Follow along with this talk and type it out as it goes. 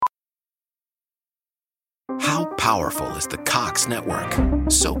How powerful is the Cox network?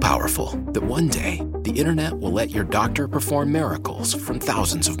 So powerful that one day, the internet will let your doctor perform miracles from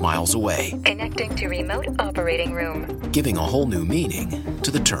thousands of miles away. Connecting to remote operating room. Giving a whole new meaning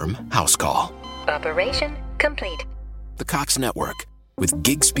to the term house call. Operation complete. The Cox network. With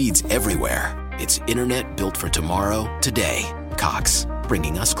gig speeds everywhere, it's internet built for tomorrow, today. Cox,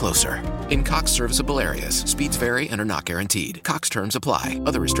 bringing us closer. In Cox serviceable areas, speeds vary and are not guaranteed. Cox terms apply.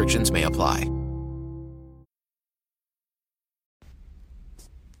 Other restrictions may apply.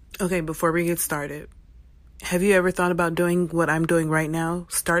 Okay, before we get started, have you ever thought about doing what I'm doing right now,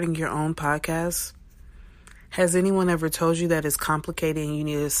 starting your own podcast? Has anyone ever told you that it's complicated and you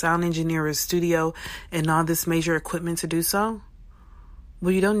need a sound engineer, a studio, and all this major equipment to do so?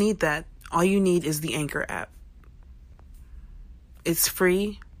 Well, you don't need that. All you need is the Anchor app. It's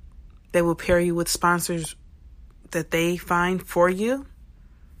free. They will pair you with sponsors that they find for you.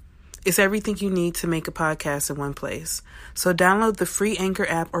 It's everything you need to make a podcast in one place. So download the free Anchor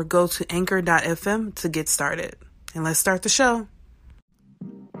app or go to anchor.fm to get started. And let's start the show.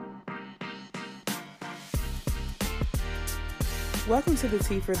 Welcome to the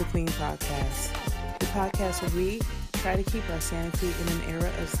Tea for the Queen podcast. The podcast where we try to keep our sanity in an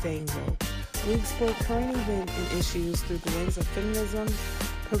era of staying woke. We explore current events and issues through the lens of feminism,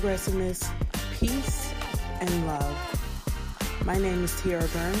 progressiveness, peace, and love. My name is Tiara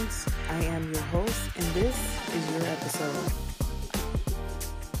Burns. I am your host, and this is your episode.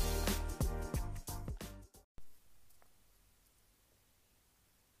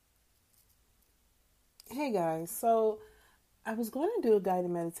 Hey guys, so I was going to do a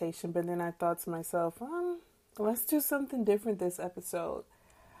guided meditation, but then I thought to myself, let's do something different this episode.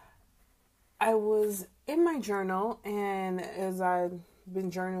 I was in my journal, and as I've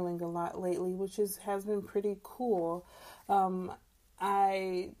been journaling a lot lately, which has been pretty cool,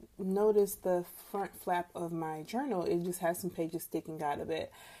 I noticed the front flap of my journal. It just has some pages sticking out of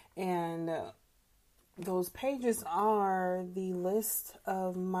it. And those pages are the list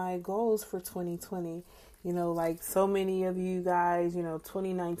of my goals for 2020. You know, like so many of you guys,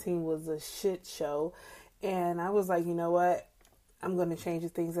 2019 was a shit show. And I was like, you know what? I'm going to change the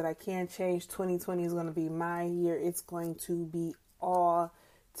things that I can change. 2020 is going to be my year. It's going to be all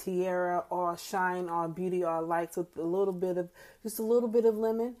Tiara, all shine, all beauty, all lights with a little bit of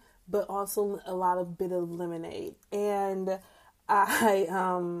lemon, but also a lot of bit of lemonade. And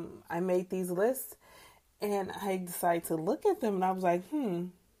I made these lists, and I decided to look at them, and I was like,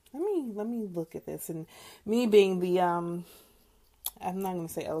 let me look at this. And me being the I'm not going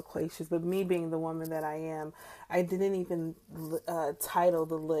to say eloquentious, but me being the woman that I am, I didn't even title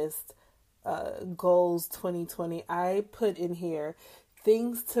the list Goals 2020. I put in here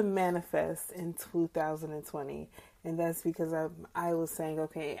things to manifest in 2020. And that's because I was saying,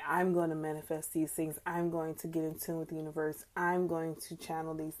 okay, I'm going to manifest these things. I'm going to get in tune with the universe. I'm going to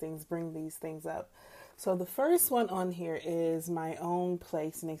channel these things, bring these things up. So the first one on here is my own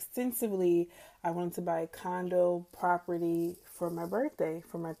place. And extensively, I wanted to buy a condo property for my birthday,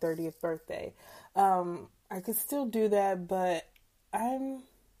 for my 30th birthday. I could still do that, but it's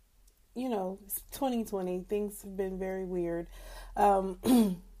 2020. Things have been very weird.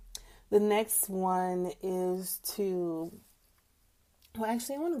 The next one is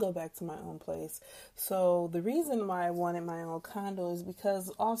I want to go back to my own place. So the reason why I wanted my own condo is because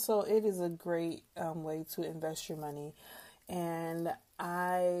also it is a great way to invest your money. And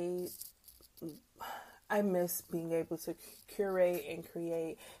I miss being able to curate and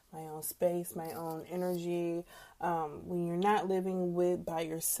create my own space, my own energy. When you're not living by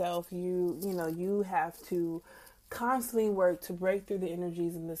yourself, you have to constantly work to break through the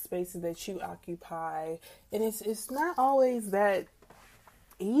energies and the spaces that you occupy. And it's not always that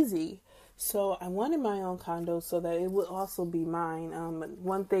easy. So I wanted my own condo so that it would also be mine.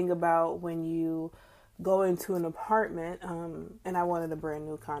 One thing about when you go into an apartment, and I wanted a brand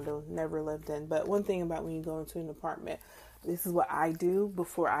new condo, never lived in, but one thing about when you go into an apartment, this is what I do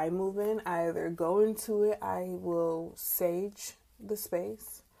before I move in. I either go into it, I will sage the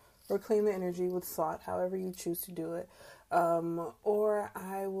space or clean the energy with salt, however you choose to do it, or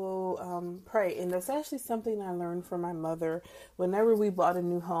I will pray. And that's actually something I learned from my mother. Whenever we bought a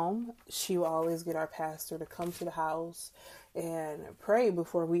new home, she would always get our pastor to come to the house and pray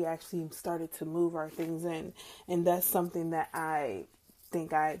before we actually started to move our things in. And that's something that I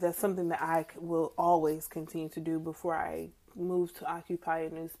will always continue to do before I move to occupy a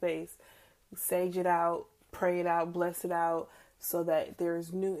new space. Sage it out, pray it out, bless it out, so that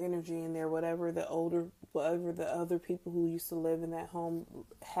there's new energy in there, whatever the other people who used to live in that home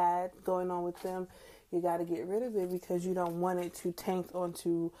had going on with them, you got to get rid of it because you don't want it to taint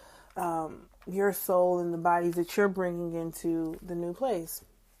onto your soul and the bodies that you're bringing into the new place.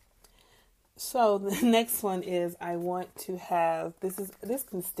 So the next one is I want to have, this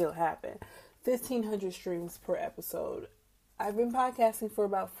can still happen, 1,500 streams per episode. I've been podcasting for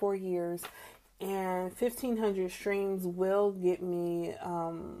about 4 years, and 1,500 streams will get me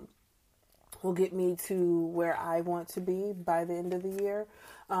to where I want to be by the end of the year.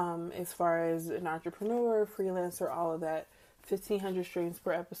 As far as an entrepreneur, freelancer, all of that, 1,500 streams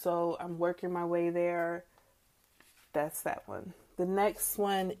per episode. I'm working my way there. That's that one. The next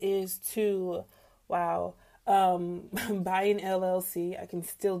one is to, buy an LLC. I can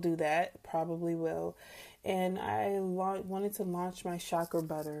still do that. Probably will. And I wanted to launch my Chakra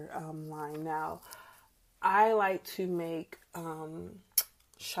Butter line. Now, I like to make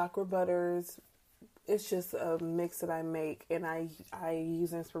chakra butters. It's just a mix that I make, and I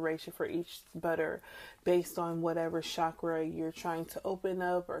use inspiration for each butter based on whatever chakra you're trying to open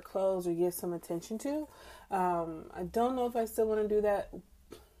up or close or give some attention to. I don't know if I still want to do that.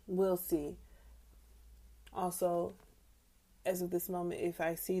 We'll see. Also, as of this moment, if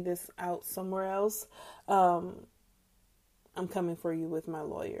I see this out somewhere else, I'm coming for you with my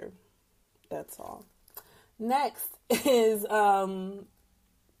lawyer. That's all. Next is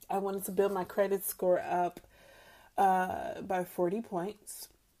I wanted to build my credit score up by 40 points.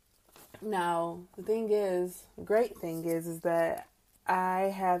 Now, the great thing is that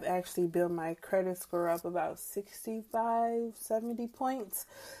I have actually built my credit score up about 65, 70 points.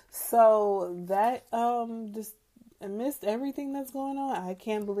 So that, just amidst everything that's going on, I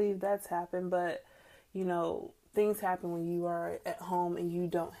can't believe that's happened. But, things happen when you are at home and you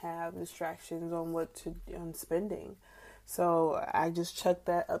don't have distractions on spending. So I just chucked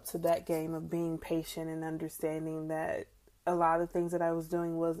that up to that game of being patient and understanding that a lot of things that I was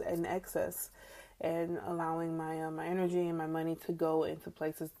doing was in excess, and allowing my my energy and my money to go into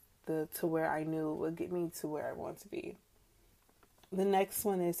places to where I knew it would get me to where I want to be. The next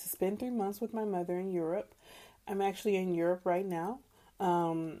one is to spend 3 months with my mother in Europe. I'm actually in Europe right now,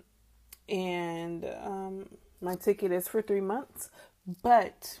 and my ticket is for 3 months,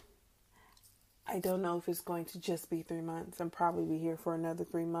 but I don't know if it's going to just be 3 months. I'll probably be here for another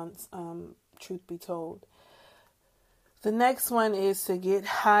 3 months, truth be told. The next one is to get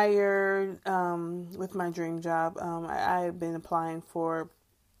hired with my dream job. I've been applying for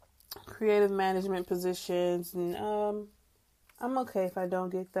creative management positions, and I'm okay if I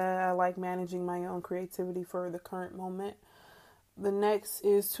don't get that. I like managing my own creativity for the current moment. The next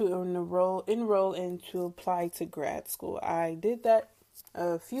is to enroll and to apply to grad school. I did that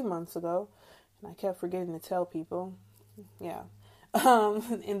a few months ago, and I kept forgetting to tell people. Yeah.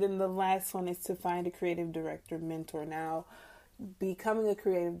 And then the last one is to find a creative director mentor. Now, becoming a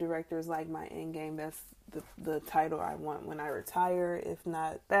creative director is like my end game. That's the title I want when I retire. If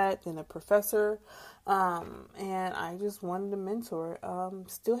not that, then a professor. And I just wanted a mentor.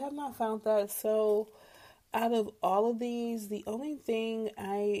 Still have not found that. So out of all of these, the only thing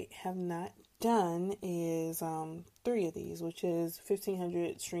I have not done is 3 of these, which is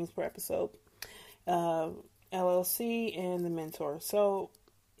 1,500 streams per episode, LLC, and the mentor. So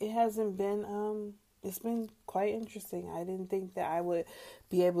it hasn't been, it's been quite interesting. I didn't think that I would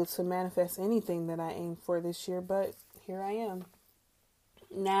be able to manifest anything that I aimed for this year, but here I am.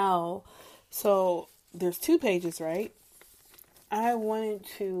 Now, so there's 2 pages, right? I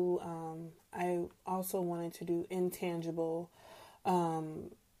also wanted to do intangible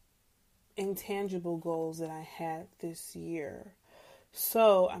goals that I had this year.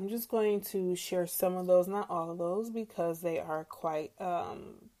 So I'm just going to share some of those, not all of those, because they are quite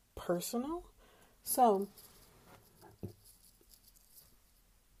personal. So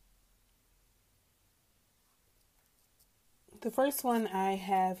the first one I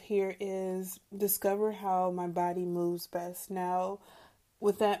have here is discover how my body moves best. Now,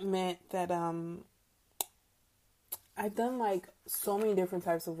 what that meant that I've done like so many different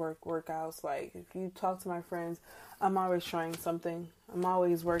types of workouts. Like if you talk to my friends, I'm always trying something. I'm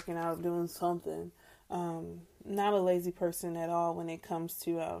always working out, doing something. Not a lazy person at all when it comes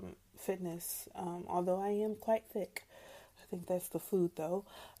to fitness. Although I am quite thick. I think that's the food though.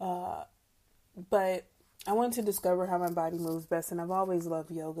 But I wanted to discover how my body moves best, and I've always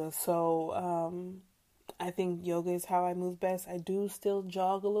loved yoga. So I think yoga is how I move best. I do still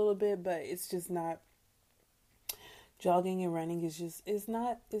jog a little bit, but it's just not. Jogging and running is just, it's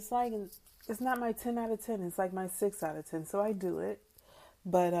not my 10 out of 10. It's like my 6 out of 10. So I do it.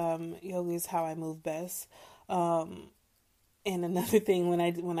 But yoga is how I move best. And another thing,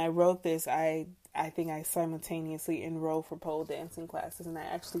 when I wrote this, I I think I simultaneously enrolled for pole dancing classes, and I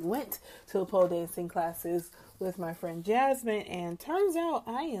actually went to pole dancing classes with my friend Jasmine, and turns out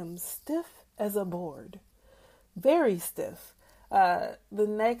I am stiff as a board. Very stiff. The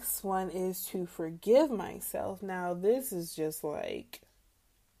next one is to forgive myself. Now, this is just like,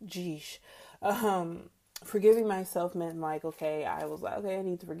 geesh. Forgiving myself meant like, okay, I was like, okay, I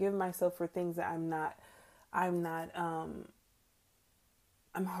need to forgive myself for things that I'm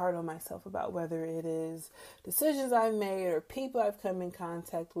hard on myself about, whether it is decisions I've made or people I've come in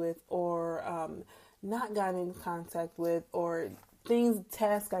contact with or not gotten in contact with, or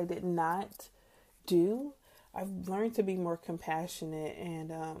tasks I did not do. I've learned to be more compassionate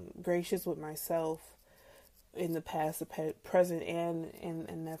and gracious with myself in the past, the present, and in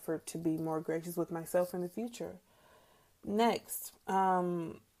an effort to be more gracious with myself in the future. Next,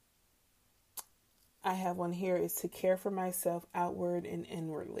 I have one here, is to care for myself outward and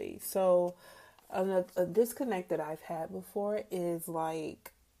inwardly. So a disconnect that I've had before is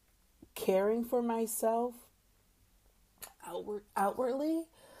like caring for myself outwardly,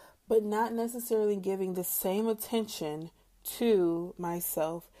 but not necessarily giving the same attention to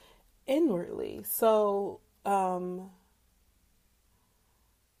myself inwardly. So I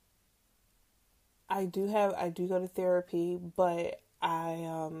do go to therapy, but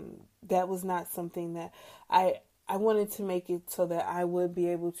that was not something that I wanted to make it so that I would be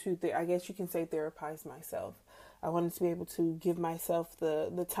able to, I guess you can say, therapize myself. I wanted to be able to give myself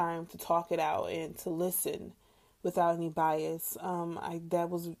the time to talk it out and to listen without any bias. That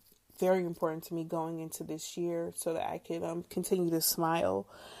was very important to me going into this year so that I could continue to smile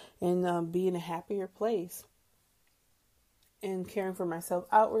and be in a happier place. And caring for myself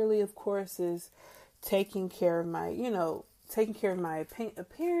outwardly, of course, is taking care of my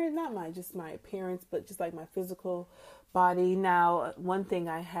appearance, not just my appearance, but just like my physical body. Now, one thing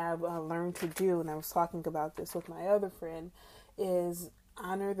I have learned to do, and I was talking about this with my other friend, is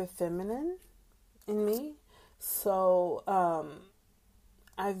honor the feminine in me. So,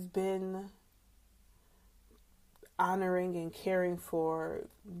 I've been honoring and caring for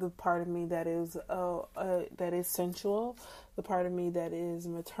the part of me that is sensual, the part of me that is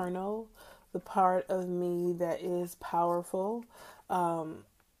maternal, the part of me that is powerful. Those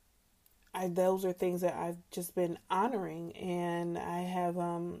are things that I've just been honoring, and I have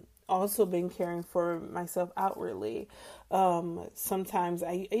also been caring for myself outwardly. Sometimes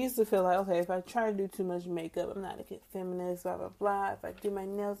I used to feel like, okay, if I try to do too much makeup, I'm not a good feminist, blah, blah, blah. If I do my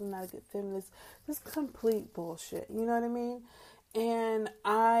nails, I'm not a good feminist. This is complete bullshit. You know what I mean? And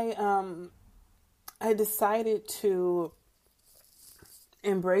I decided to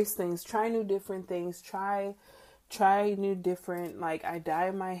embrace things, try new different things, try new different, like I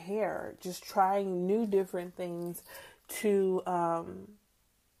dye my hair, just trying new different things to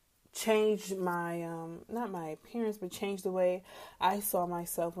change my not my appearance, but change the way I saw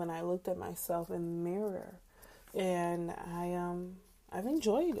myself when I looked at myself in the mirror. And I've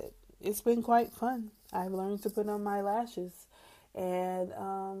enjoyed it. It's been quite fun. I've learned to put on my lashes, and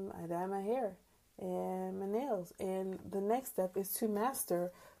I dye my hair and my nails. And the next step is to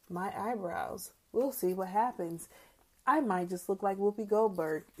master my eyebrows. We'll see what happens. I might just look like Whoopi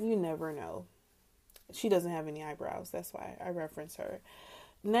Goldberg. You never know. She doesn't have any eyebrows. That's why I reference her.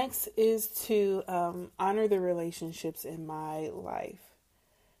 Next is to honor the relationships in my life.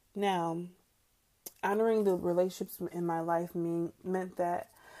 Now, honoring the relationships in my life meant that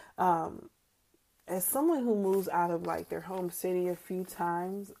as someone who moves out of like their home city a few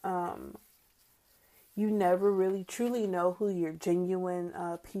times, you never really truly know who your genuine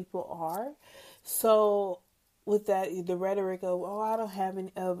people are. So with that, the rhetoric of, oh, I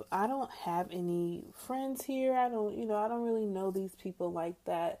don't have any friends here. I don't really know these people like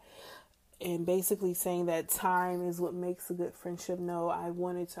that. And basically saying that time is what makes a good friendship. No, I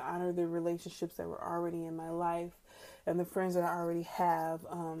wanted to honor the relationships that were already in my life and the friends that I already have,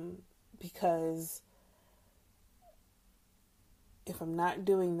 because if I'm not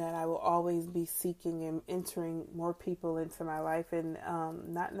doing that, I will always be seeking and entering more people into my life, and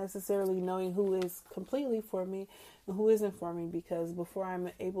not necessarily knowing who is completely for me and who isn't for me, because before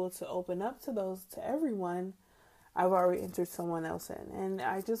I'm able to open up to everyone, I've already entered someone else in. And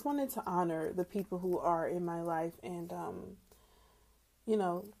I just wanted to honor the people who are in my life and,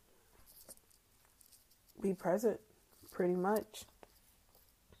 be present pretty much.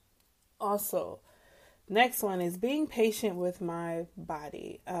 Also, next one is being patient with my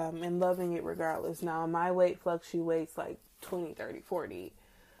body and loving it regardless. Now, my weight fluctuates like 20, 30, 40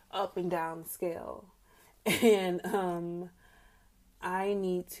 up and down the scale. And I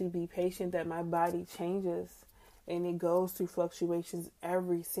need to be patient that my body changes and it goes through fluctuations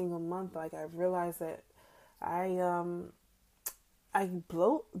every single month. Like, I've realized that I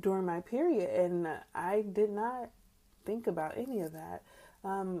bloat during my period, and I did not think about any of that.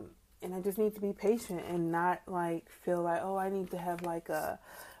 And I just need to be patient and not like feel like, oh, I need to have like a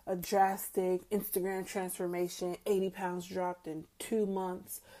drastic Instagram transformation, 80 pounds dropped in 2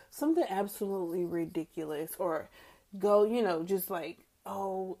 months, something absolutely ridiculous, or go, just like,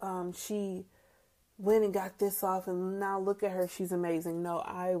 oh, she went and got this off and now look at her, she's amazing. No,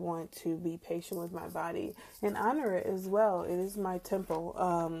 I want to be patient with my body and honor it as well. It is my temple.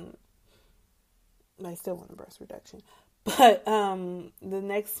 I still want a breast reduction. But the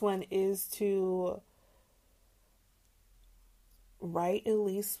next one is to write at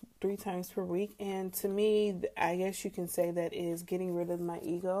least 3 times per week. And to me, I guess you can say that is getting rid of my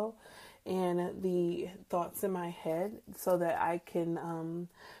ego and the thoughts in my head so that I can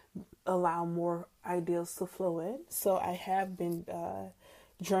allow more ideas to flow in. So I have been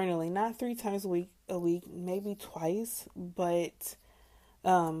journaling, not 3 times a week, maybe twice, but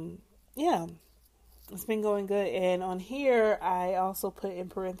yeah, it's been going good. And on here, I also put in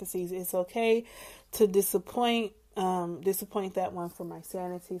parentheses, it's okay to disappoint that one for my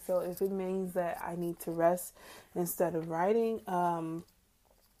sanity. So if it means that I need to rest instead of writing,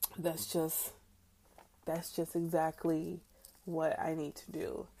 that's just exactly what I need to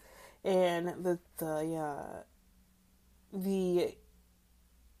do. And the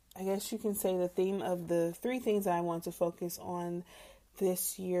I guess you can say the theme of the 3 things I want to focus on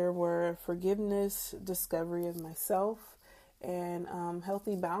this year were forgiveness, discovery of myself, and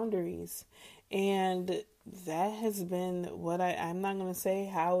healthy boundaries. And that has been what I'm not going to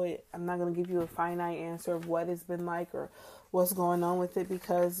say I'm not going to give you a finite answer of what it's been like or what's going on with it,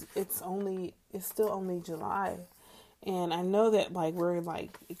 because it's still only July. And I know that like we're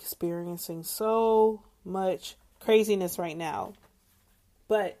like experiencing so much craziness right now,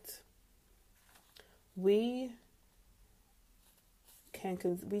 but we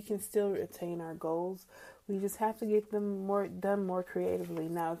can still attain our goals. We just have to get them done more creatively.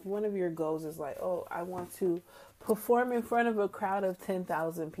 Now, if one of your goals is like, oh, I want to perform in front of a crowd of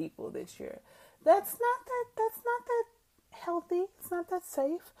 10,000 people this year, that's not that healthy. It's not that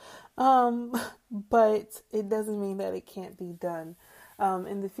safe. But it doesn't mean that it can't be done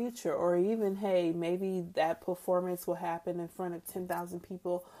in the future. Or even, hey, maybe that performance will happen in front of 10,000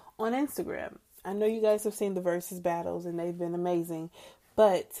 people on Instagram. I know you guys have seen the versus battles and they've been amazing,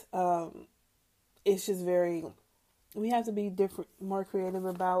 but it's just we have to be different, more creative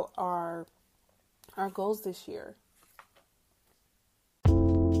about our goals this year.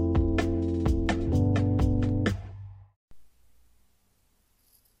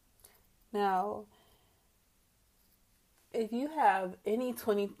 Now, if you have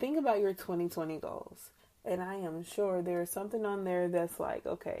think about your 2020 goals, and I am sure there's something on there that's like,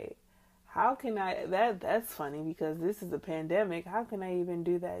 okay, how can that's funny because this is a pandemic. How can I even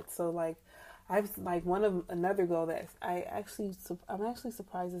do that? So like, another goal that I'm actually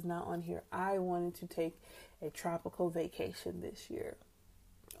surprised is not on here. I wanted to take a tropical vacation this year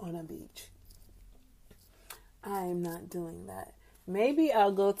on a beach. I am not doing that. Maybe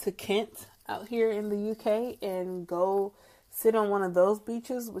I'll go to Kent out here in the UK and go sit on one of those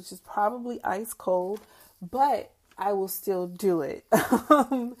beaches, which is probably ice cold, but I will still do it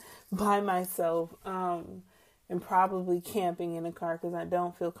by myself, and probably camping in a car because I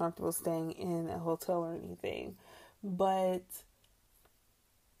don't feel comfortable staying in a hotel or anything. But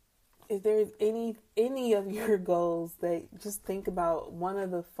if there's any of your goals, that just think about one of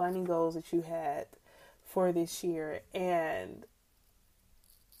the funny goals that you had for this year, and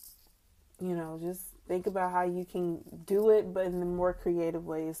just think about how you can do it, but in the more creative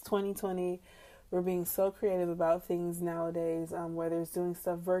ways. 2020, we're being so creative about things nowadays, whether it's doing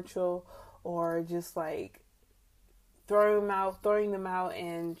stuff virtual or just like throwing them out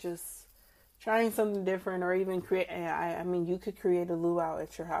and just trying something different, or even create. I mean, you could create a luau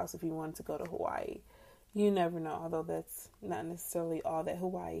at your house if you wanted to go to Hawaii. You never know, although that's not necessarily all that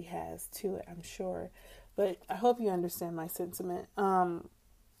Hawaii has to it, I'm sure. But I hope you understand my sentiment.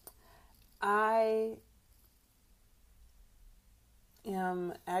 I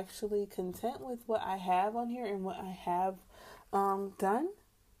am actually content with what I have on here and what I have done.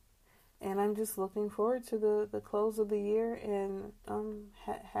 And I'm just looking forward to the close of the year and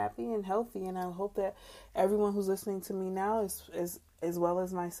happy and healthy. And I hope that everyone who's listening to me now, as well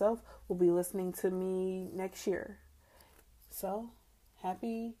as myself, will be listening to me next year. So,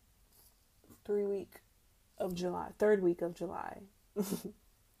 happy third week of July.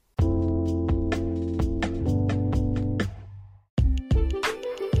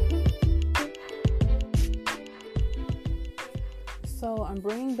 So I'm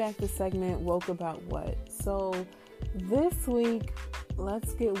bringing back the segment Woke About What. So this week,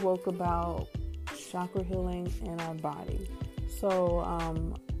 let's get woke about chakra healing in our body. So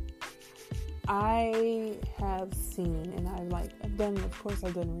I have seen, and I've done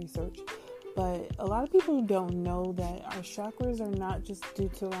research, but a lot of people don't know that our chakras are not just due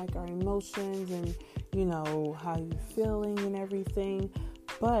to like our emotions and, you know, how you're feeling and everything,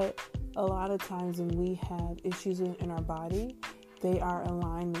 but a lot of times when we have issues in our body, they are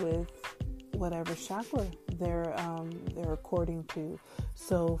aligned with whatever chakra they're according to.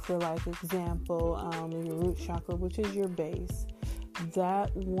 So for like example, your root chakra, which is your base,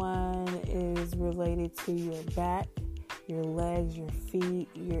 that one is related to your back, your legs, your feet,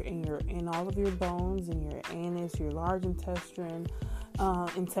 in all of your bones, and your anus, your large intestine, all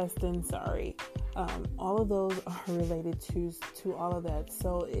of those are related to all of that.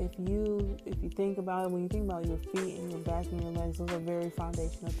 So if you think about it, when you think about your feet and your back and your legs, those are very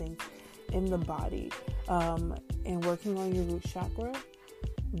foundational things in the body. And working on your root chakra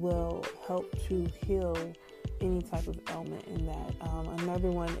will help to heal any type of ailment in that.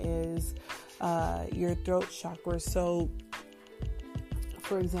 Another one is your throat chakra. So,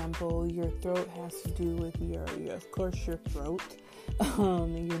 for example, your throat has to do with your throat,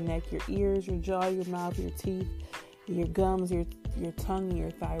 your neck, your ears, your jaw, your mouth, your teeth, your gums, your tongue, and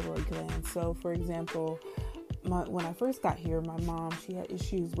your thyroid gland. So, for example, when I first got here, my mom, she had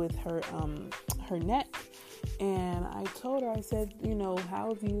issues with her neck, and I told her, I said, you know,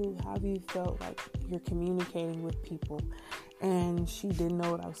 how have you felt like you're communicating with people? And she didn't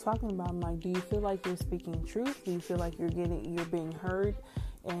know what I was talking about. I'm like, do you feel like you're speaking truth? Do you feel like you're being heard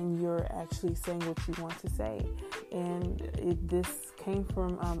and you're actually saying what you want to say? And this came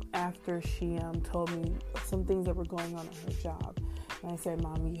from after she told me some things that were going on at her job. And I said,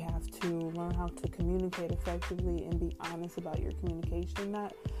 Mom, you have to learn how to communicate effectively and be honest about your communication,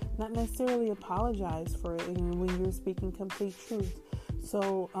 not necessarily apologize for it when you're speaking complete truth.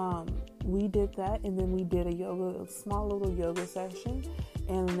 So we did that, and then we did a small little yoga session,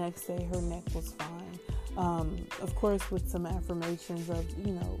 and the next day her neck was fine. Of course, with some affirmations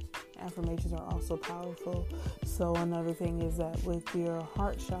affirmations are also powerful. So another thing is that with your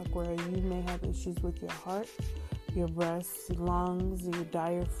heart chakra, you may have issues with your heart, your breasts, lungs, your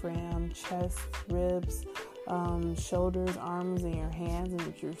diaphragm, chest, ribs, shoulders, arms, and your hands,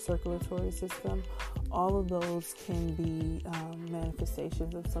 and your circulatory system. All of those can be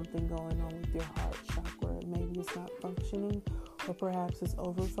manifestations of something going on with your heart chakra. Maybe it's not functioning, or perhaps it's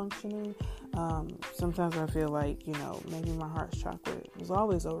over-functioning. Sometimes I feel like, maybe my heart chakra was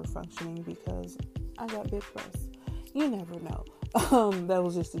always over-functioning because I got big breasts. You never know. That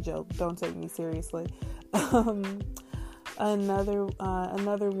was just a joke. Don't take me seriously. Another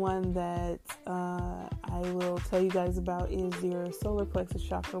one that I will tell you guys about is your solar plexus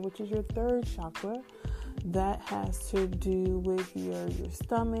chakra, which is your third chakra. That has to do with your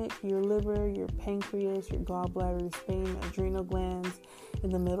stomach, your liver, your pancreas, your gallbladder, your spleen, adrenal glands in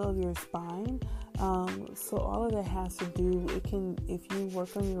the middle of your spine. So all of that has to do, if you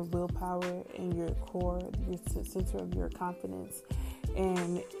work on your willpower and your core, your center of your confidence,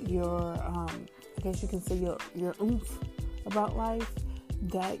 and your, I guess you can say your oomph about life,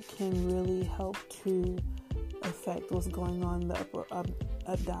 that can really help to affect what's going on in the upper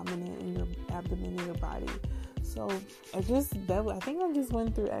abdomen and your abdomen in your body. So I think I just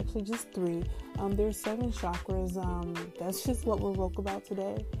went through actually just 3. There's 7 chakras. That's just what we're woke about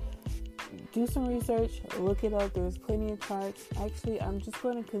today. Do some research, look it up. There's plenty of charts. Actually, I'm just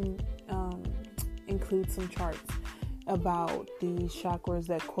going to include some charts about the chakras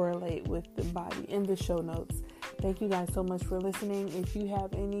that correlate with the body in the show notes. Thank you guys so much for listening. If you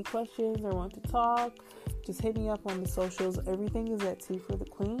have any questions or want to talk, just hit me up on the socials. Everything is at Tea for the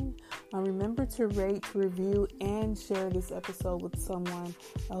Queen. Remember to rate, review, and share this episode with someone.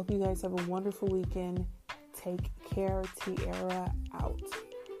 I hope you guys have a wonderful weekend. Take care. Tiara out.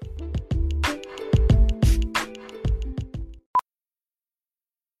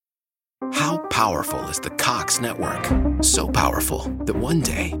 How powerful is the Cox Network? So powerful that one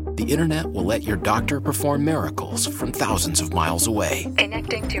day the internet will let your doctor perform miracles from thousands of miles away.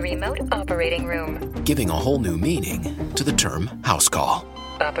 Connecting to remote operating room. Giving a whole new meaning to the term house call.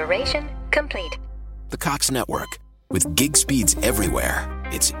 Operation complete. The Cox Network. With gig speeds everywhere,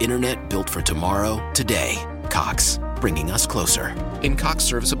 it's internet built for tomorrow, today. Cox, bringing us closer. In Cox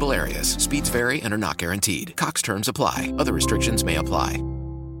serviceable areas, speeds vary and are not guaranteed. Cox terms apply. Other restrictions may apply.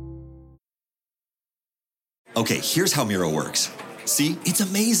 Okay, here's how Miro works. See, it's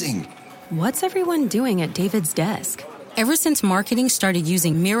amazing. What's everyone doing at David's desk? Ever since marketing started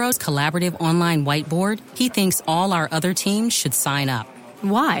using Miro's collaborative online whiteboard, he thinks all our other teams should sign up.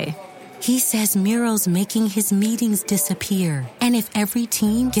 Why? He says Miro's making his meetings disappear. And if every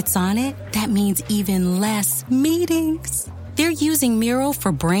team gets on it, that means even less meetings. They're using Miro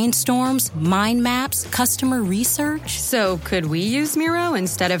for brainstorms, mind maps, customer research. So could we use Miro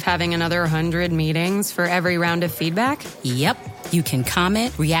instead of having another 100 meetings for every round of feedback? Yep. You can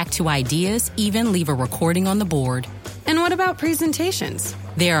comment, react to ideas, even leave a recording on the board. And what about presentations?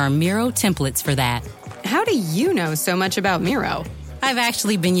 There are Miro templates for that. How do you know so much about Miro? I've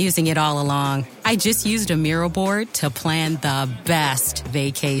actually been using it all along. I just used a Miro board to plan the best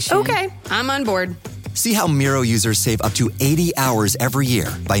vacation. Okay, I'm on board. See how Miro users save up to 80 hours every year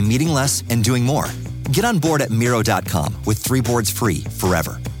by meeting less and doing more. Get on board at Miro.com with 3 boards free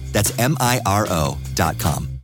forever. That's MIRO.com.